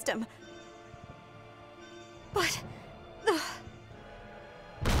nervous system. But...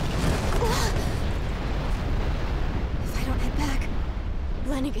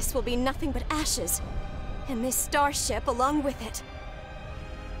 Lenegis will be nothing but ashes, and this starship along with it.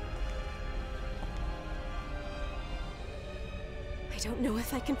 I don't know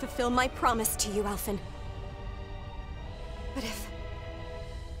if I can fulfill my promise to you, Alphen. But if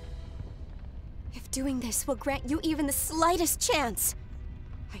doing this will grant you even the slightest chance,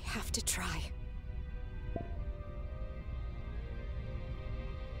 I have to try.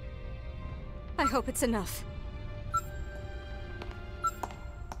 I hope it's enough.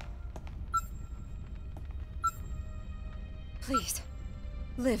 Please,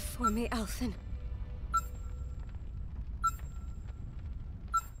 live for me, Alphen.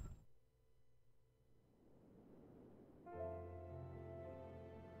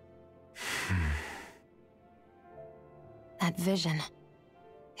 That vision.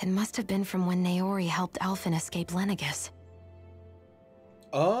 It must have been from when Naori helped Alphen escape Lenegis.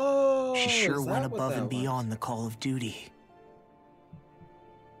 Oh, she sure went above and beyond the call of duty.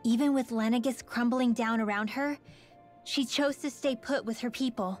 Even with Lenegis crumbling down around her, she chose to stay put with her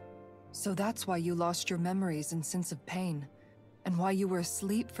people. So that's why you lost your memories and sense of pain, and why you were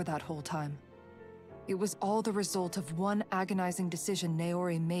asleep for that whole time. It was all the result of one agonizing decision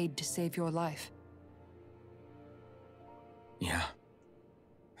Naori made to save your life. Yeah.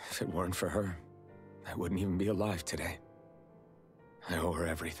 If it weren't for her, I wouldn't even be alive today. I owe her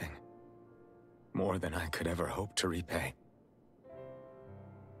everything. More than I could ever hope to repay.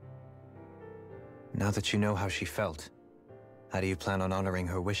 Now that you know how she felt, how do you plan on honoring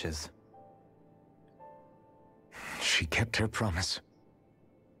her wishes? She kept her promise.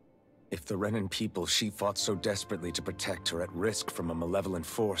 If the Renan people she fought so desperately to protect are at risk from a malevolent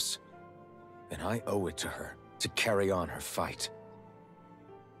force, then I owe it to her to carry on her fight.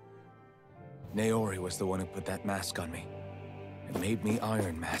 Naori was the one who put that mask on me. It made me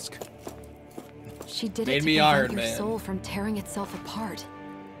Iron Mask. She did it to prevent your soul from tearing itself apart.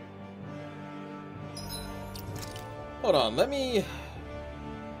 Hold on, let me...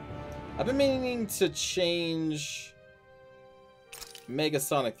 I've been meaning to change Mega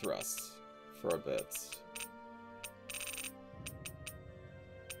Sonic Thrust for a bit.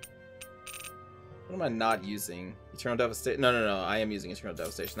 What am I not using? Eternal Devastation? No, I am using Eternal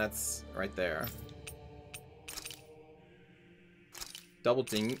Devastation. That's right there. Double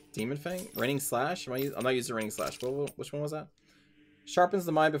Demon Fang? Raining Slash? I'm not using Raining Slash. Which one was that? Sharpens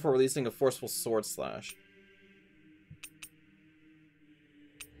the mind before releasing a forceful sword slash.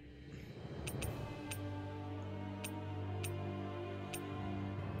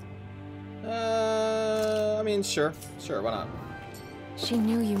 I mean, sure, why not? She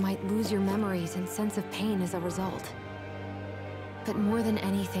knew you might lose your memories and sense of pain as a result. But more than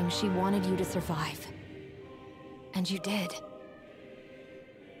anything, she wanted you to survive. And you did.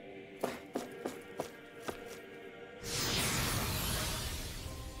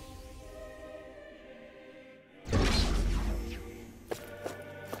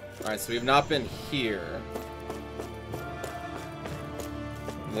 Alright, so we've not been here.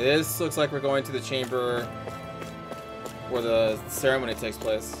 This looks like we're going to the chamber where the ceremony takes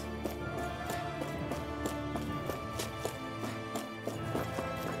place.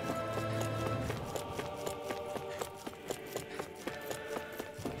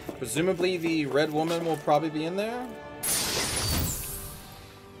 Presumably the red woman will probably be in there.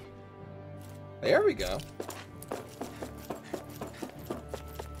 There we go.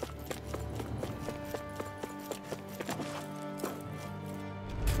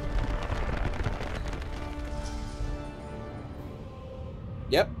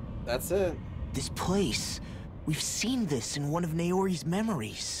 Yep, that's it. This place. We've seen this in one of Naori's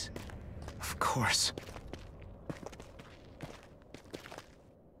memories. Of course.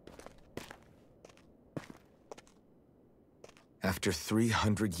 After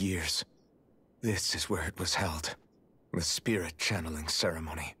 300 years, this is where it was held. The spirit channeling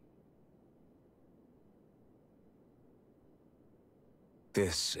ceremony.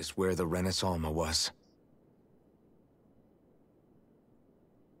 This is where the Renis Alma was.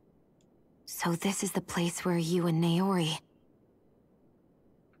 So this is the place where you and Naori...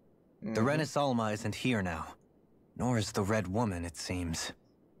 The Renis Alma isn't here now. Nor is the Red Woman, it seems.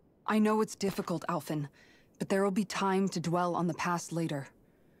 I know it's difficult, Alphen, but there will be time to dwell on the past later.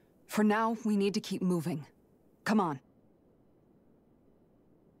 For now, we need to keep moving. Come on.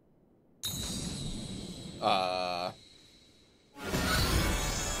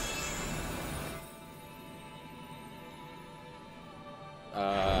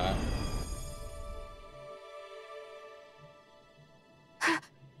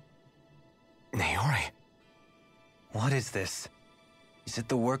 Naori. What is this? Is it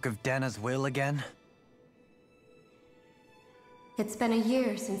the work of Dana's will again? It's been a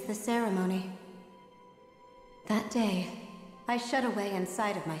year since the ceremony. That day, I shut away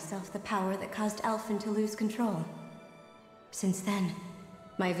inside of myself the power that caused Alphen to lose control. Since then,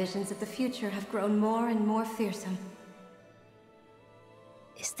 my visions of the future have grown more and more fearsome.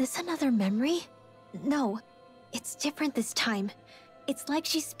 Is this another memory? No, it's different this time. It's like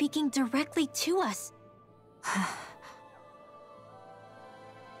she's speaking directly to us.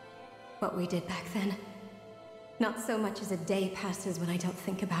 What we did back then. Not so much as a day passes when I don't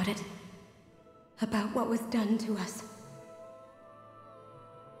think about it. About what was done to us.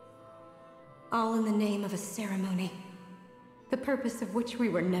 All in the name of a ceremony. The purpose of which we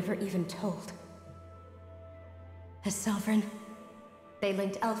were never even told. As Sovereign, they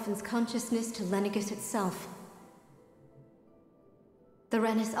linked Alphen's consciousness to Lenegis itself. The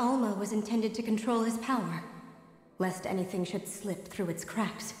Renis Alma was intended to control his power, lest anything should slip through its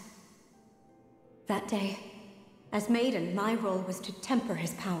cracks. That day, as Maiden, my role was to temper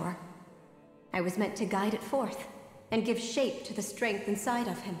his power. I was meant to guide it forth, and give shape to the strength inside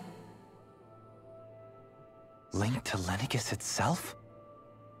of him. Linked to Lenegis itself?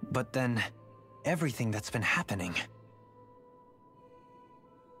 But then, everything that's been happening...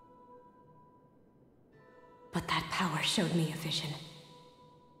 But that power showed me a vision.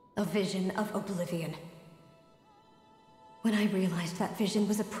 A vision of oblivion. When I realized that vision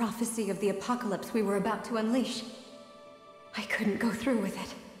was a prophecy of the apocalypse we were about to unleash, I couldn't go through with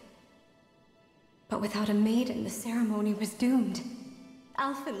it. But without a maiden, the ceremony was doomed.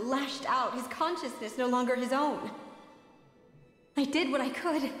 Alphen lashed out, his consciousness no longer his own. I did what I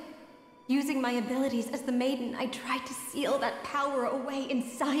could. Using my abilities as the maiden, I tried to seal that power away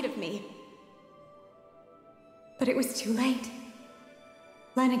inside of me. But it was too late.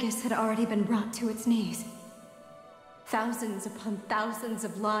 Lenegis had already been brought to its knees. Thousands upon thousands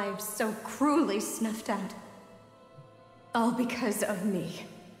of lives so cruelly snuffed out. All because of me.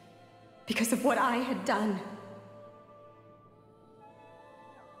 Because of what I had done.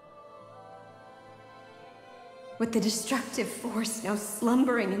 With the destructive force now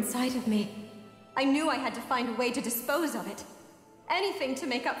slumbering inside of me, I knew I had to find a way to dispose of it. Anything to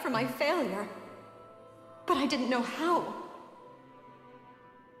make up for my failure. But I didn't know how.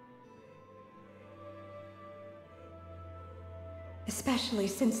 Especially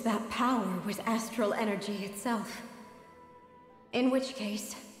since that power was astral energy itself. In which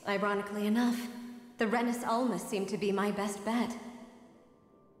case, ironically enough, the Renis Alma seemed to be my best bet.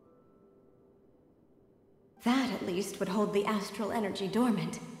 That, at least, would hold the astral energy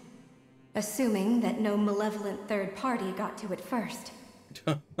dormant. Assuming that no malevolent third party got to it first.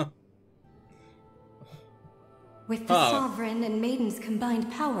 With the Sovereign and Maiden's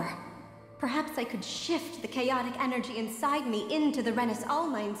combined power, perhaps I could shift the chaotic energy inside me into the Renis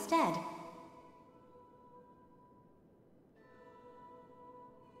Alma instead.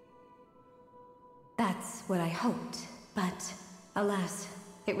 That's what I hoped, but alas,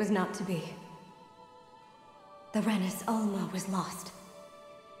 it was not to be. The Renis Alma was lost,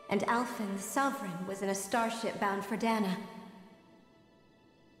 and Alphen the Sovereign was in a starship bound for Dana.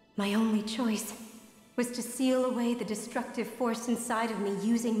 My only choice was to seal away the destructive force inside of me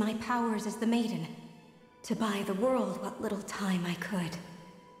using my powers as the Maiden, to buy the world what little time I could.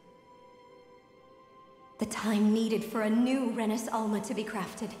 The time needed for a new Renis Alma to be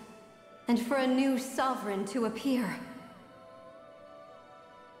crafted, and for a new Sovereign to appear.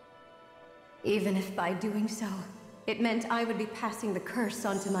 Even if by doing so, it meant I would be passing the curse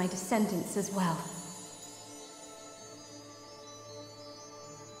onto my descendants as well.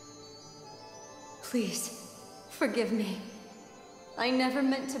 Please, forgive me. I never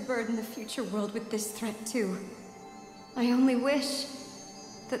meant to burden the future world with this threat too. I only wish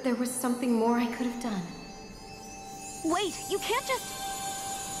that there was something more I could have done. Wait, you can't just...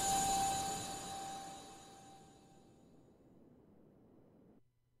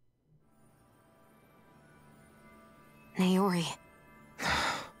 Naori.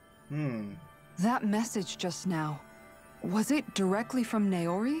 That message just now, was it directly from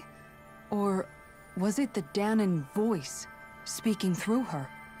Naori? Or was it the Dahnan voice speaking through her?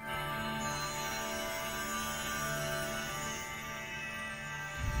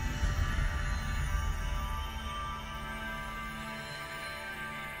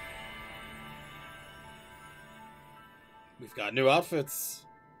 We've got new outfits.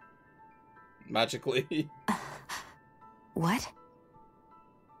 Magically. What?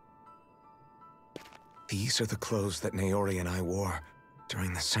 These are the clothes that Naori and I wore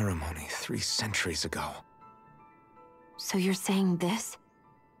during the ceremony 3 centuries ago. So you're saying this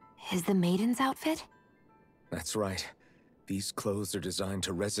is the Maiden's outfit? That's right. These clothes are designed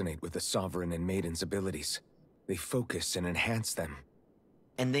to resonate with the Sovereign and Maiden's abilities. They focus and enhance them.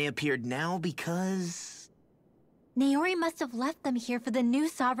 And they appeared now because... Naori must have left them here for the new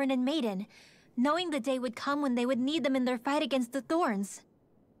Sovereign and Maiden, knowing the day would come when they would need them in their fight against the Thorns.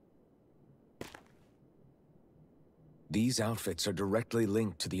 These outfits are directly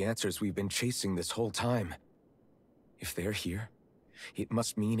linked to the answers we've been chasing this whole time. If they're here, it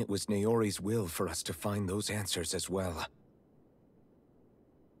must mean it was Naori's will for us to find those answers as well.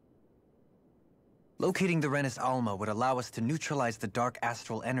 Locating the Renis Alma would allow us to neutralize the dark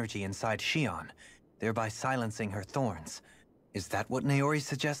astral energy inside Xion, thereby silencing her thorns. Is that what Naori's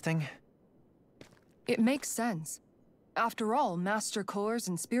suggesting? It makes sense. After all, Master Cores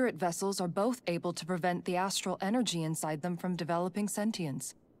and Spirit Vessels are both able to prevent the astral energy inside them from developing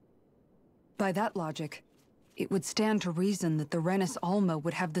sentience. By that logic, it would stand to reason that the Renis Alma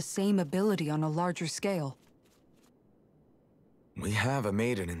would have the same ability on a larger scale. We have a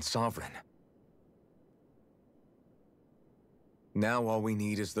Maiden and Sovereign. Now all we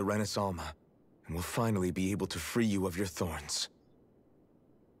need is the Renis Alma, and we'll finally be able to free you of your thorns.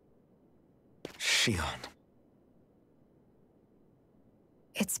 Xion.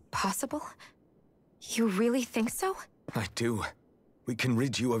 It's possible? You really think so? I do. We can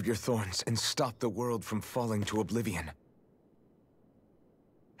rid you of your thorns and stop the world from falling to oblivion.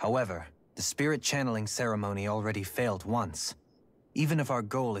 However, the spirit channeling ceremony already failed once. Even if our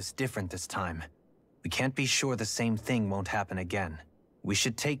goal is different this time, we can't be sure the same thing won't happen again. We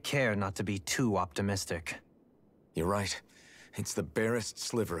should take care not to be too optimistic. You're right. It's the barest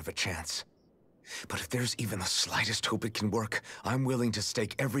sliver of a chance. But if there's even the slightest hope it can work, I'm willing to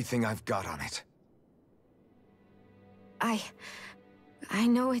stake everything I've got on it. I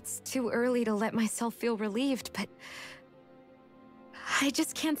know it's too early to let myself feel relieved, but I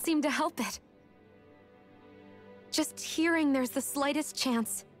just can't seem to help it. Just hearing there's the slightest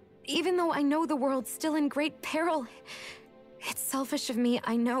chance, even though I know the world's still in great peril. It's selfish of me,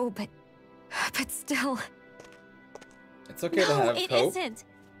 I know, but still. It's okay to have hope. No, it isn't.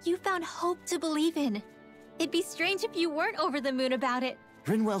 You found hope to believe in. It'd be strange if you weren't over the moon about it.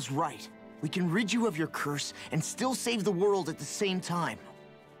 Rinwell's right. We can rid you of your curse and still save the world at the same time.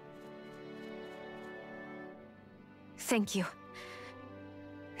 Thank you.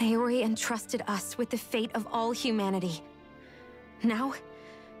 Naori entrusted us with the fate of all humanity. Now,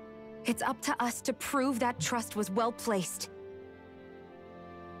 it's up to us to prove that trust was well placed.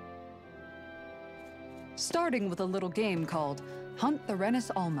 Starting with a little game called Hunt the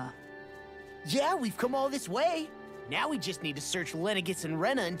Rennis Alma. Yeah, we've come all this way. Now we just need to search Lenegis and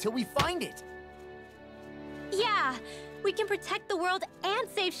Rena until we find it. Yeah, we can protect the world and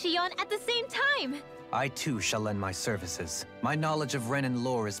save Xion at the same time. I too shall lend my services. My knowledge of Renan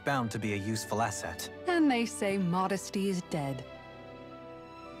lore is bound to be a useful asset. And they say modesty is dead.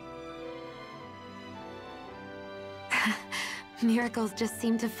 Miracles just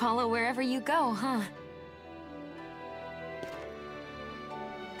seem to follow wherever you go, huh?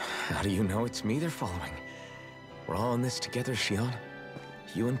 How do you know it's me they're following? We're all in this together, Xion.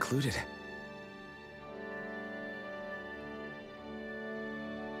 You included.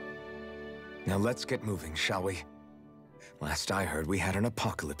 Now let's get moving, shall we? Last I heard, we had an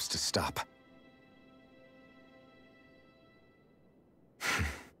apocalypse to stop.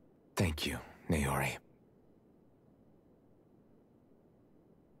 Thank you, Naori.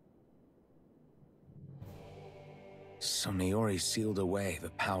 So Naori sealed away the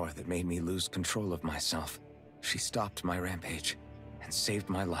power that made me lose control of myself. She stopped my rampage and saved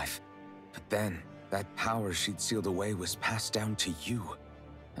my life. But then, that power she'd sealed away was passed down to you.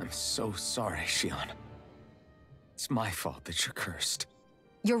 I'm so sorry, Xion. It's my fault that you're cursed.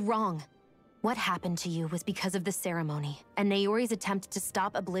 You're wrong. What happened to you was because of the ceremony, and Naori's attempt to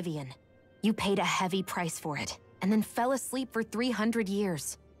stop Oblivion. You paid a heavy price for it, and then fell asleep for 300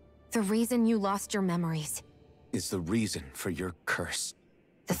 years. The reason you lost your memories is the reason for your curse.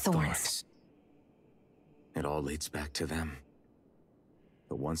 The thorns. It all leads back to them.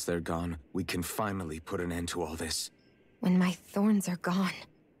 But once they're gone, we can finally put an end to all this. When my thorns are gone,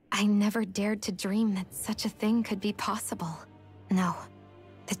 I never dared to dream that such a thing could be possible. No,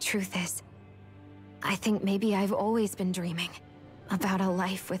 the truth is, I think maybe I've always been dreaming about a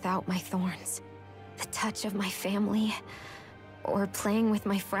life without my thorns. The touch of my family, or playing with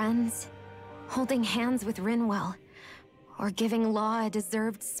my friends, holding hands with Rinwell, or giving Law a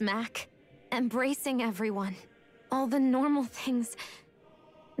deserved smack, embracing everyone. All the normal things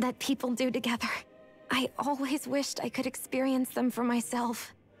that people do together. I always wished I could experience them for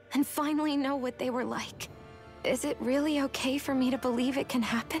myself, and finally know what they were like. Is it really okay for me to believe it can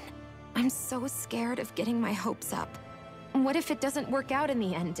happen? I'm so scared of getting my hopes up. What if it doesn't work out in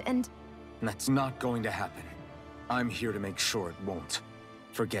the end, and... That's not going to happen. I'm here to make sure it won't.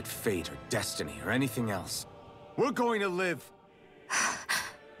 Forget fate or destiny or anything else. We're going to live.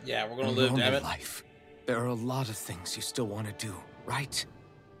 Yeah, we're gonna live, damn it. Life. There are a lot of things you still want to do, right?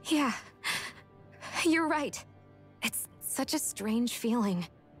 Yeah, you're right. It's such a strange feeling.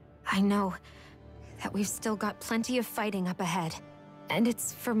 I know that we've still got plenty of fighting up ahead, and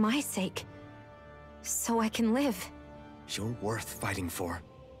it's for my sake, so I can live. You're worth fighting for.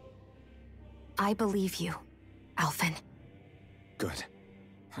 I believe you, Alphen. Good.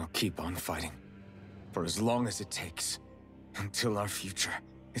 I'll keep on fighting. For as long as it takes. Until our future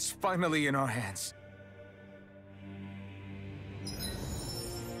is finally in our hands.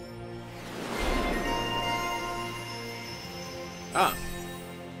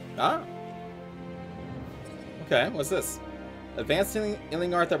 Okay, what's this? Advanced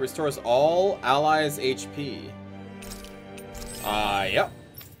healing art that restores all allies' HP. Yep.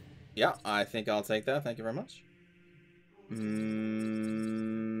 Yeah, I think I'll take that. Thank you very much.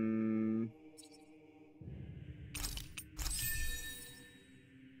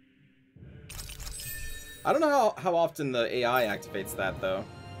 I don't know how often the AI activates that, though.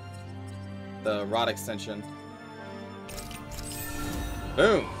 The rod extension.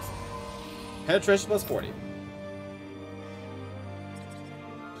 Boom! Penetration plus 40.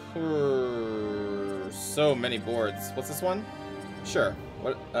 So many boards. What's this one? Sure.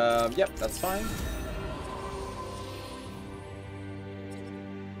 What? Yep, that's fine.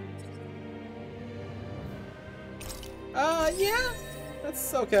 Yeah.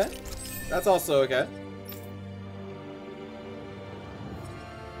 That's okay. That's also okay.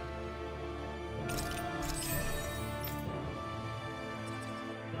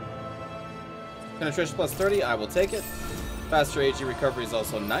 Penetration plus 30, I will take it. Faster AG recovery is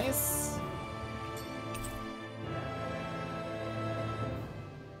also nice.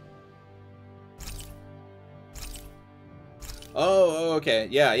 Oh, okay.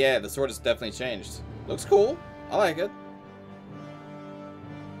 Yeah, the sword has definitely changed. Looks cool. I like it.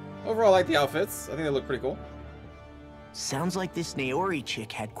 Overall, I like the outfits. I think they look pretty cool. Sounds like this Naori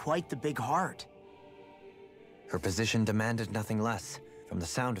chick had quite the big heart. Her position demanded nothing less. From the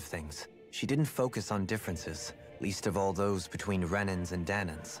sound of things, she didn't focus on differences, least of all those between Renans and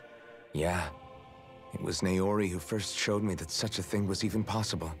Danans. Yeah. It was Naori who first showed me that such a thing was even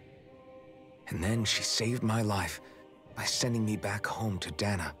possible. And then she saved my life by sending me back home to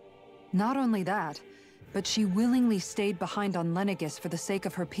Dana. Not only that, but she willingly stayed behind on Lenegis for the sake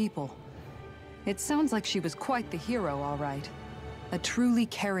of her people. It sounds like she was quite the hero, all right. A truly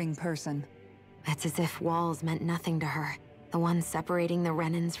caring person. It's as if walls meant nothing to her. The ones separating the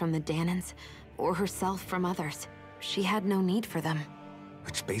Renans from the Danans, or herself from others. She had no need for them.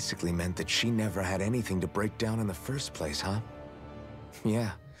 Which basically meant that she never had anything to break down in the first place, huh?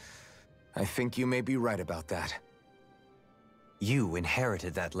 Yeah, I think you may be right about that. You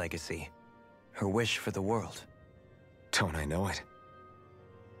inherited that legacy. Her wish for the world. Don't I know it?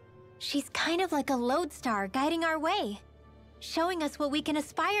 She's kind of like a lodestar guiding our way, showing us what we can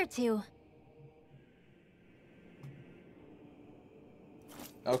aspire to.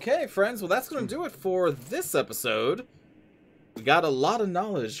 Okay, friends, well that's going to do it for this episode. We got a lot of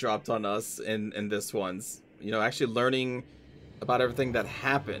knowledge dropped on us in this one's. You know, actually learning about everything that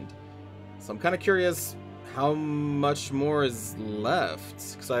happened. So I'm kind of curious how much more is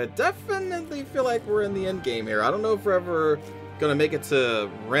left. Because I definitely feel like we're in the end game here. I don't know if we're ever going to make it to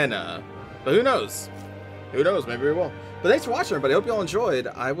Rena. But who knows? Who knows? Maybe we will. But thanks for watching, everybody. I hope you all enjoyed.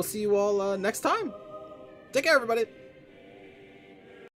 I will see you all next time. Take care, everybody.